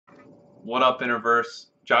What up,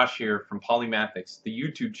 Interverse? Josh here from Polymathics, the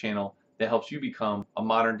YouTube channel that helps you become a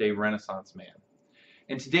modern day Renaissance man.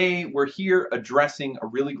 And today we're here addressing a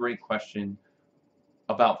really great question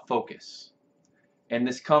about focus. And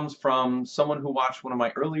this comes from someone who watched one of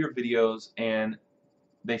my earlier videos and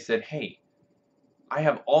they said, hey, I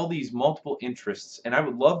have all these multiple interests and I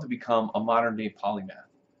would love to become a modern day polymath,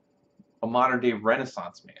 a modern day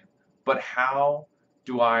Renaissance man. But how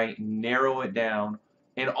do I narrow it down?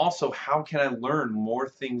 And also, how can I learn more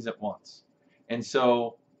things at once? And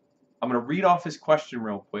so I'm going to read off his question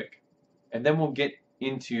real quick, and then we'll get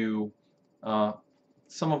into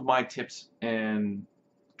some of my tips and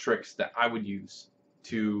tricks that I would use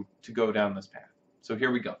to go down this path. So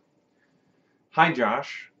here we go. Hi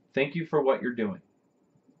Josh, thank you for what you're doing.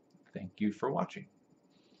 Thank you for watching.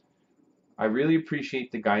 I really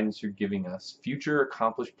appreciate the guidance you're giving us, future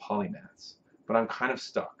accomplished polymaths, but I'm kind of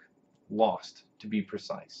stuck. Lost, to be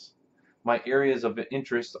precise. My areas of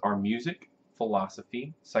interest are music,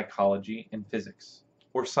 philosophy, psychology, and physics,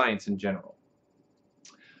 or science in general.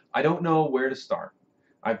 I don't know where to start.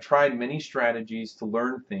 I've tried many strategies to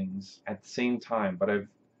learn things at the same time, but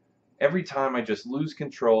every time I just lose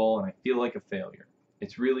control and I feel like a failure.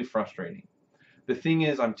 It's really frustrating. The thing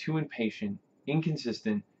is, I'm too impatient,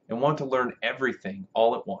 inconsistent, and want to learn everything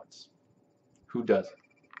all at once. Who doesn't?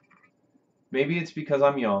 Maybe it's because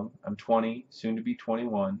I'm young, I'm 20, soon to be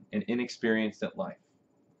 21, and inexperienced at life.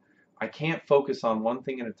 I can't focus on one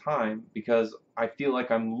thing at a time because I feel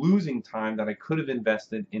like I'm losing time that I could have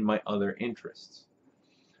invested in my other interests.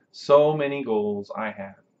 So many goals I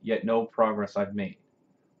have, yet no progress I've made.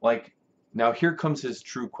 Now here comes his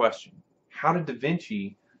true question. How did Da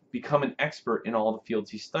Vinci become an expert in all the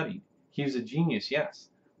fields he studied? He was a genius, yes,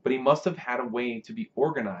 but he must have had a way to be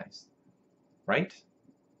organized, right?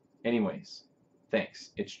 Anyways,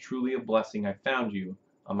 thanks. It's truly a blessing I found you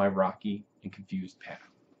on my rocky and confused path.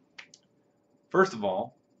 First of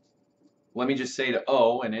all, let me just say to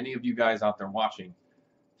O and any of you guys out there watching,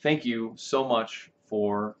 thank you so much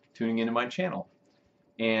for tuning into my channel.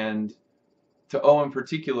 And to O in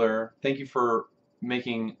particular, thank you for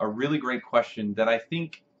making a really great question that I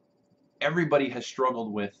think everybody has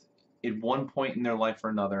struggled with at one point in their life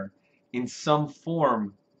or another, in some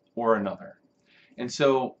form or another. And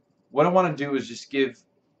so what I want to do is just give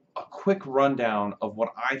a quick rundown of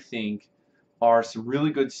what I think are some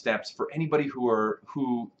really good steps for anybody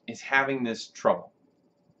who is having this trouble.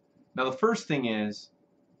 Now the first thing is,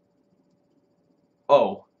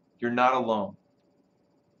 you're not alone.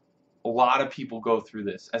 A lot of people go through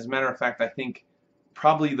this. As a matter of fact, I think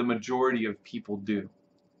probably the majority of people do.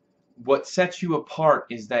 What sets you apart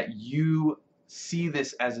is that you see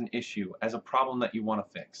this as an issue, as a problem that you want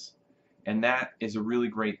to fix. And that is a really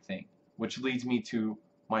great thing, which leads me to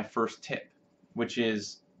my first tip, which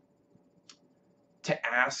is to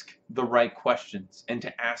ask the right questions and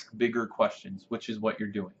to ask bigger questions, which is what you're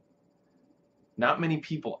doing. Not many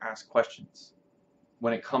people ask questions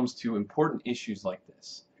when it comes to important issues like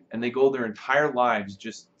this, and they go their entire lives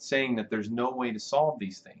just saying that there's no way to solve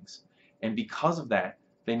these things, and because of that,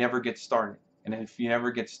 they never get started. And if you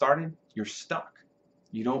never get started, you're stuck.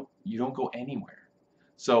 You don't go anywhere.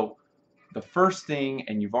 So the first thing,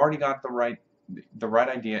 and you've already got the right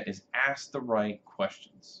idea, is ask the right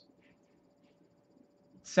questions.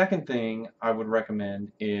 Second thing I would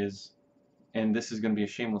recommend is, and this is going to be a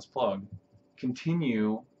shameless plug,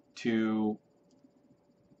 continue to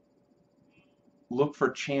look for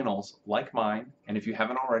channels like mine, and if you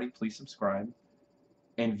haven't already, please subscribe,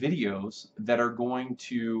 and videos that are going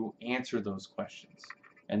to answer those questions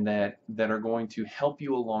and that are going to help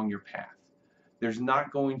you along your path. There's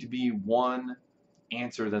not going to be one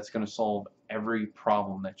answer that's going to solve every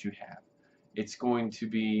problem that you have. It's going to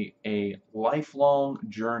be a lifelong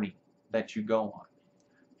journey that you go on.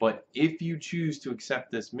 But if you choose to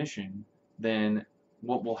accept this mission, then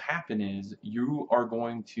what will happen is you are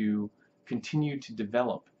going to continue to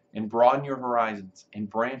develop and broaden your horizons and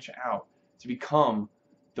branch out to become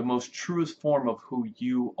the most truest form of who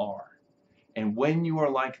you are. And when you are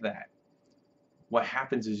like that, what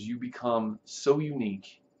happens is you become so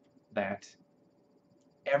unique that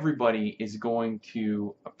everybody is going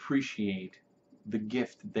to appreciate the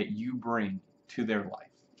gift that you bring to their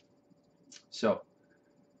life. So,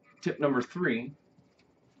 tip number 3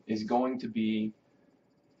 is going to be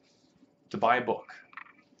to buy a book.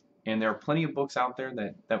 And there are plenty of books out there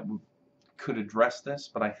that could address this,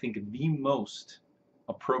 but I think the most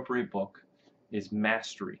appropriate book is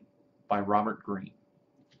Mastery by Robert Greene.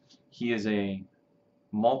 He is a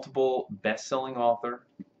multiple best-selling author.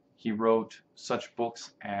 He wrote such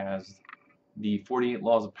books as The 48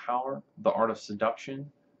 Laws of Power, The Art of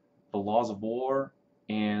Seduction, The Laws of War,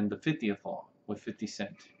 and The 50th Law with 50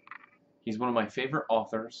 Cent. He's one of my favorite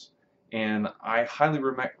authors, and I highly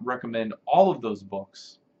recommend all of those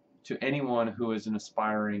books to anyone who is an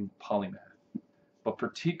aspiring polymath, but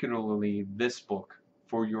particularly this book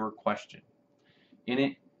for your question. In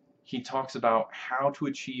it, he talks about how to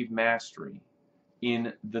achieve mastery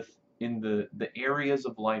in the areas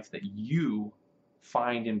of life that you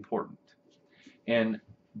find important. And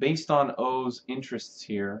based on O's interests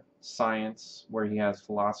here, science, where he has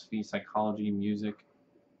philosophy, psychology, music,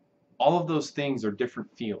 all of those things are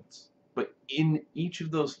different fields. But in each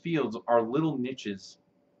of those fields are little niches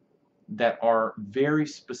that are very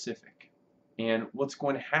specific. And what's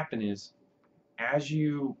going to happen is, as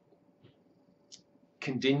you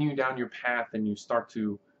continue down your path and you start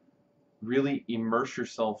to really immerse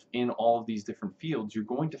yourself in all of these different fields, you're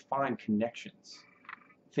going to find connections,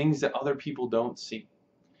 things that other people don't see.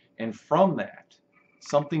 And from that,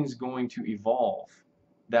 something's going to evolve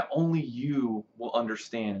that only you will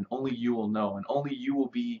understand, and only you will know, and only you will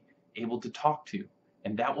be able to talk to,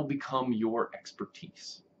 and that will become your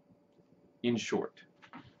expertise, in short.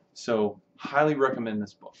 So, highly recommend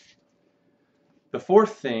this book. The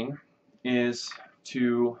fourth thing is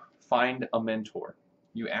to find a mentor.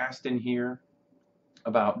 You asked in here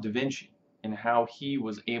about Da Vinci and how he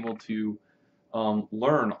was able to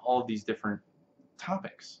learn all of these different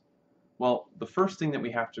topics. Well, the first thing that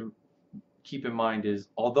we have to keep in mind is,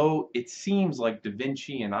 although it seems like Da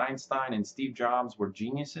Vinci and Einstein and Steve Jobs were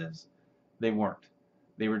geniuses, they weren't.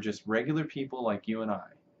 They were just regular people like you and I.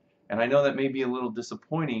 And I know that may be a little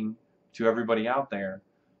disappointing to everybody out there,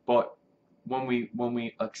 but when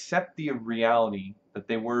we accept the reality that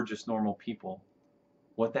they were just normal people,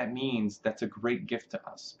 what that means, that's a great gift to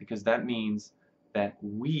us, because that means that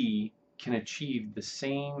we can achieve the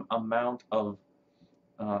same amount of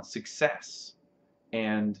success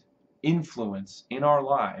and influence in our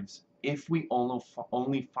lives if we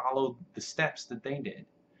only follow the steps that they did.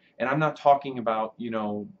 And I'm not talking about,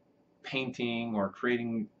 painting or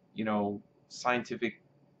creating, scientific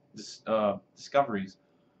discoveries.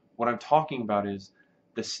 What I'm talking about is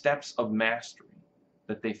the steps of mastery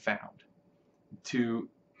that they found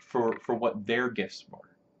for what their gifts were.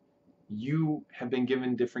 You have been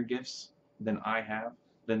given different gifts than I have,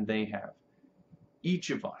 than they have.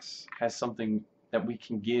 Each of us has something that we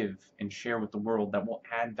can give and share with the world that will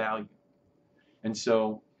add value. And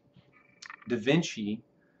so Da Vinci,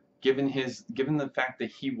 given the fact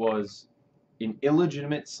that he was an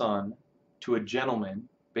illegitimate son to a gentleman,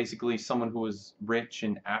 basically someone who was rich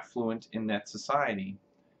and affluent in that society,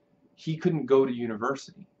 he couldn't go to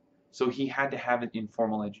university. So he had to have an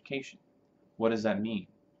informal education. What does that mean?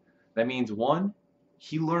 That means, one,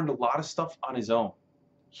 he learned a lot of stuff on his own.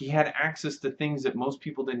 He had access to things that most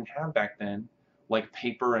people didn't have back then, like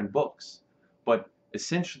paper and books. But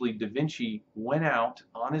essentially, Da Vinci went out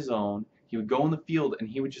on his own. He would go in the field and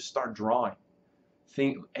he would just start drawing.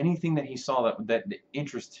 Anything that he saw that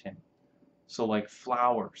interests him. So like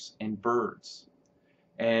flowers and birds.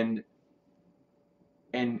 And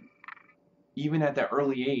even at that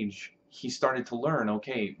early age, he started to learn,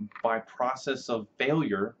 okay, by process of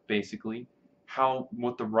failure, basically,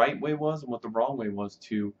 what the right way was and what the wrong way was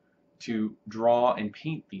to draw and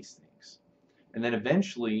paint these things. And then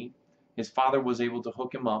eventually, his father was able to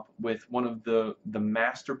hook him up with one of the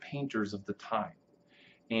master painters of the time.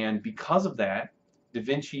 And because of that, Da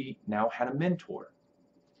Vinci now had a mentor.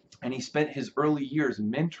 And he spent his early years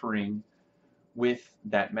mentoring with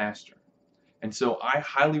that master. And so I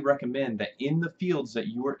highly recommend that in the fields that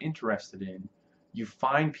you are interested in, you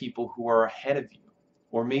find people who are ahead of you,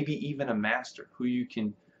 or maybe even a master who you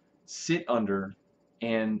can sit under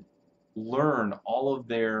and learn all of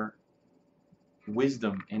their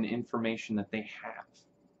wisdom and information that they have.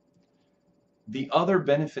 The other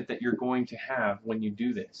benefit that you're going to have when you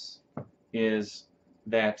do this is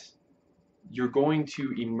that you're going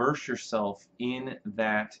to immerse yourself in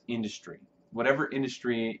that industry, whatever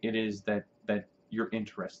industry it is that you're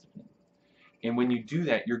interested in. And when you do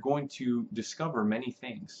that, you're going to discover many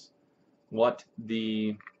things. What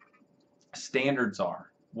the standards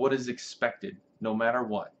are, what is expected, no matter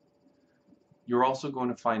what. You're also going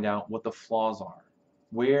to find out what the flaws are.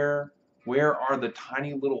 Where are the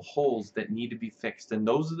tiny little holes that need to be fixed? And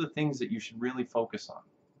those are the things that you should really focus on.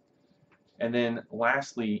 And then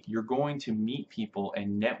lastly, you're going to meet people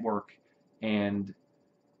and network and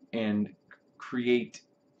create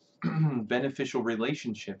beneficial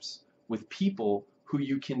relationships with people who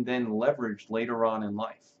you can then leverage later on in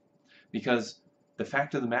life. Because the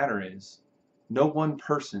fact of the matter is, no one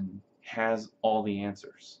person has all the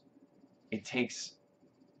answers. It takes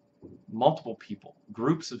multiple people,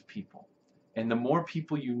 groups of people. And the more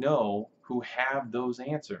people you know who have those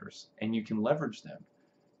answers and you can leverage them,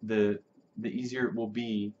 the easier it will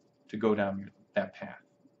be to go down that path.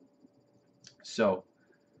 So,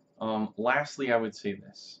 lastly, I would say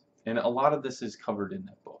this, and a lot of this is covered in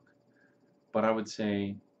that book, but I would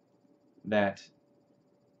say that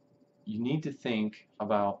you need to think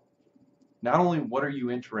about not only what are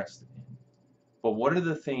you interested in, but what are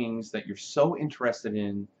the things that you're so interested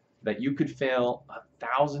in that you could fail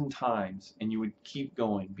 1,000 times and you would keep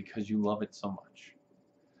going because you love it so much.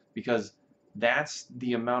 Because that's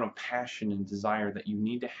the amount of passion and desire that you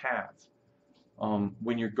need to have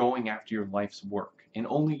when you're going after your life's work. And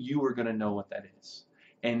only you are going to know what that is.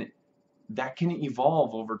 And that can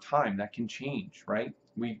evolve over time. That can change, right?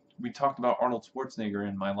 We talked about Arnold Schwarzenegger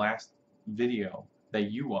in my last video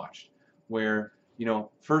that you watched, where, you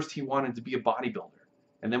know, first he wanted to be a bodybuilder,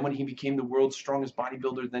 and then when he became the world's strongest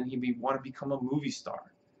bodybuilder, then he wanted to become a movie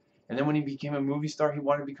star, and then when he became a movie star, he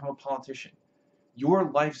wanted to become a politician.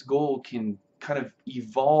 Your life's goal can kind of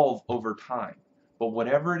evolve over time, but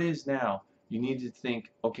whatever it is now, you need to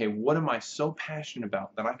think, okay, what am I so passionate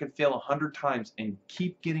about that I could fail 100 times and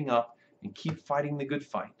keep getting up and keep fighting the good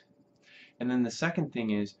fight? And then the second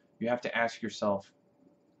thing is, you have to ask yourself,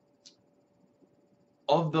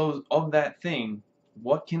 of that thing,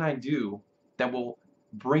 what can I do that will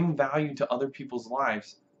bring value to other people's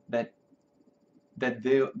lives that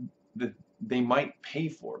they might pay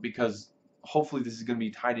for, because hopefully this is going to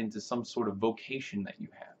be tied into some sort of vocation that you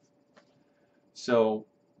have. So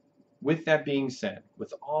with that being said,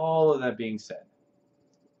 with all of that being said,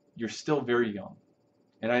 you're still very young.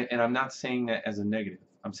 And I'm not saying that as a negative.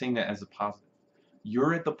 I'm saying that as a positive.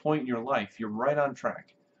 You're at the point in your life, you're right on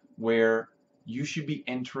track, where you should be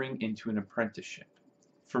entering into an apprenticeship.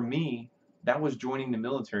 For me, that was joining the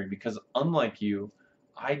military, because unlike you,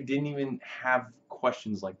 I didn't even have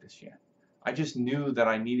questions like this yet. I just knew that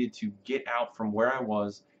I needed to get out from where I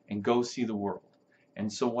was and go see the world.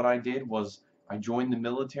 And so what I did was I joined the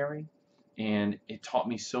military, and it taught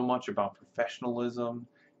me so much about professionalism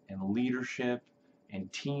and leadership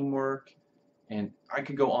and teamwork, and I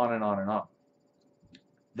could go on and on and on.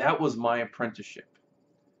 That was my apprenticeship.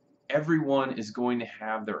 Everyone is going to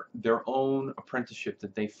have their own apprenticeship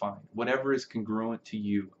that they find, whatever is congruent to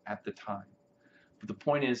you at the time. But the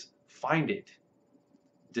point is, find it,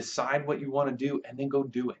 decide what you want to do, and then go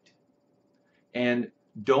do it. And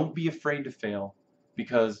don't be afraid to fail,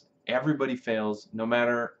 because everybody fails no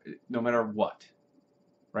matter what,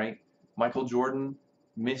 right? Michael Jordan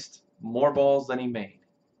missed more balls than he made,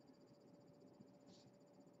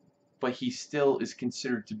 but he still is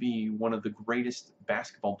considered to be one of the greatest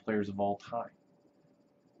basketball players of all time.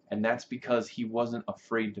 And that's because he wasn't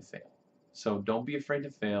afraid to fail. So don't be afraid to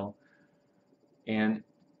fail. And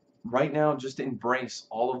right now, just embrace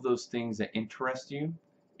all of those things that interest you,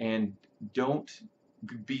 and don't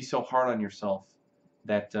be so hard on yourself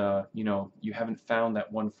that you haven't found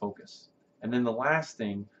that one focus. And then the last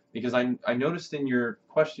thing, because I noticed in your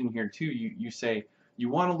question here too, you say you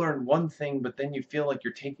want to learn one thing, but then you feel like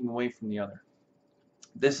you're taking away from the other.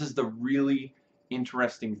 This is the really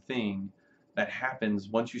interesting thing that happens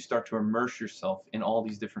once you start to immerse yourself in all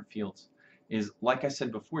these different fields. Is, like I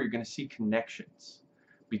said before, you're going to see connections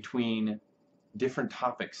between different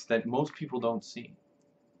topics that most people don't see.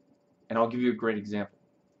 And I'll give you a great example.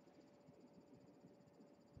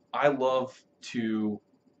 I love to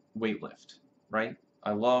weightlift, right?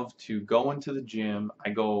 I love to go into the gym. I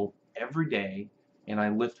go every day and I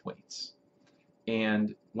lift weights.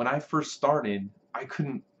 And when I first started, I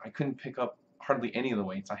couldn't pick up hardly any of the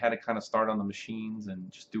weights. I had to kind of start on the machines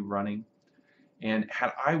and just do running. And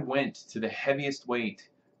had I went to the heaviest weight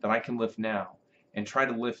that I can lift now and try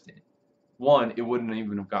to lift it, one, it wouldn't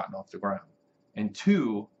even have gotten off the ground. And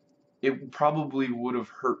two, it probably would have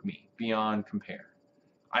hurt me beyond compare.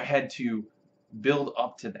 I had to build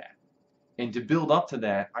up to that. And to build up to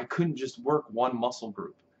that, I couldn't just work one muscle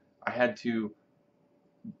group. I had to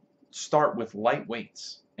start with light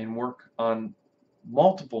weights and work on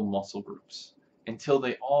multiple muscle groups until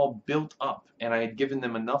they all built up and I had given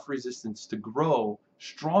them enough resistance to grow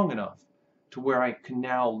strong enough to where I can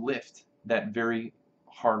now lift that very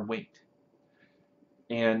hard weight.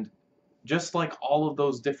 And just like all of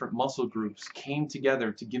those different muscle groups came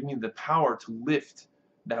together to give me the power to lift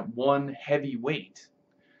that one heavy weight,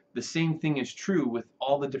 the same thing is true with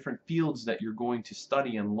all the different fields that you're going to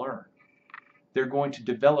study and learn. They're going to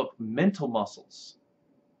develop mental muscles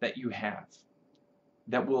that you have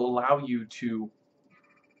that will allow you to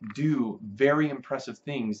do very impressive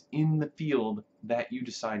things in the field that you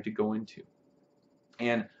decide to go into.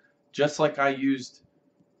 And just like I used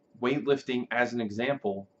weightlifting as an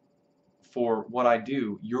example, for what I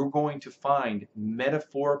do, you're going to find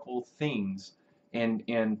metaphorical things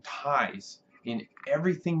and ties in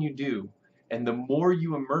everything you do. And the more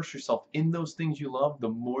you immerse yourself in those things you love, the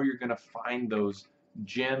more you're going to find those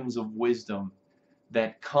gems of wisdom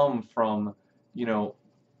that come from, you know,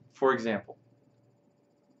 for example,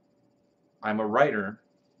 I'm a writer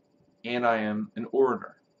and I am an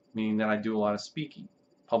orator, meaning that I do a lot of speaking,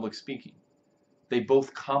 public speaking. They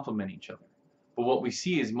both complement each other. But what we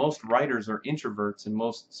see is most writers are introverts and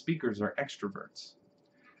most speakers are extroverts.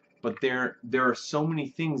 But there are so many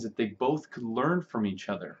things that they both could learn from each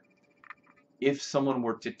other if someone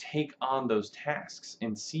were to take on those tasks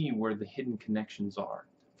and see where the hidden connections are.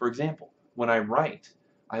 For example, when I write,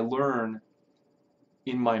 I learn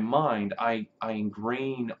in my mind, I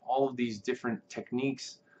ingrain all of these different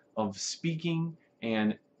techniques of speaking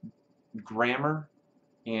and grammar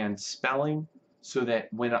and spelling so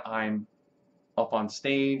that when I'm up on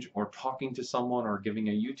stage or talking to someone or giving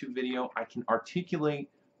a YouTube video, I can articulate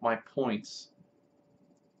my points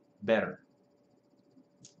better.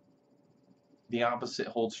 The opposite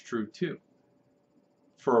holds true too.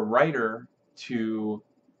 For a writer to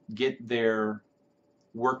get their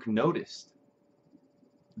work noticed,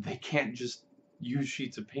 they can't just use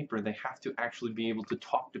sheets of paper. They have to actually be able to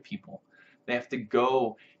talk to people. They have to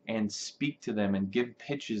go and speak to them and give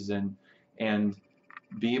pitches and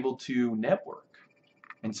be able to network.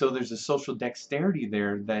 And so there's a social dexterity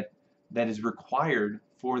there that is required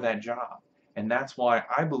for that job. And that's why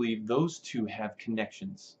I believe those two have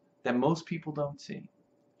connections that most people don't see.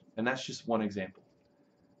 And that's just one example.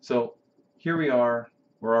 So here we are.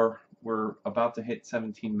 We're about to hit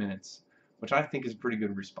 17 minutes, which I think is a pretty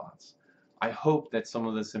good response. I hope that some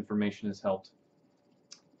of this information has helped.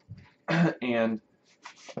 And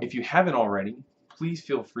if you haven't already, please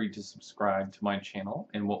feel free to subscribe to my channel,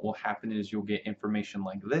 and what will happen is you'll get information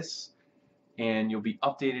like this, and you'll be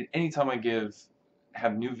updated anytime I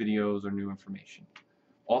have new videos or new information.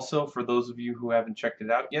 Also, for those of you who haven't checked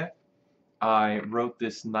it out yet, I wrote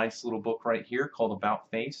this nice little book right here called About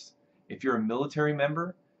Face. If you're a military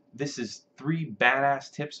member, this is 3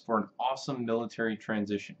 badass tips for an awesome military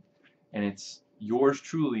transition, and it's yours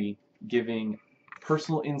truly giving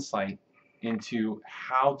personal insight into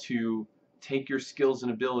how to take your skills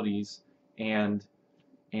and abilities and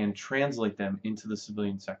translate them into the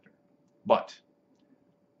civilian sector. But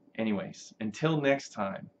anyways, until next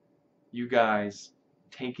time, you guys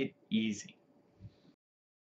take it easy.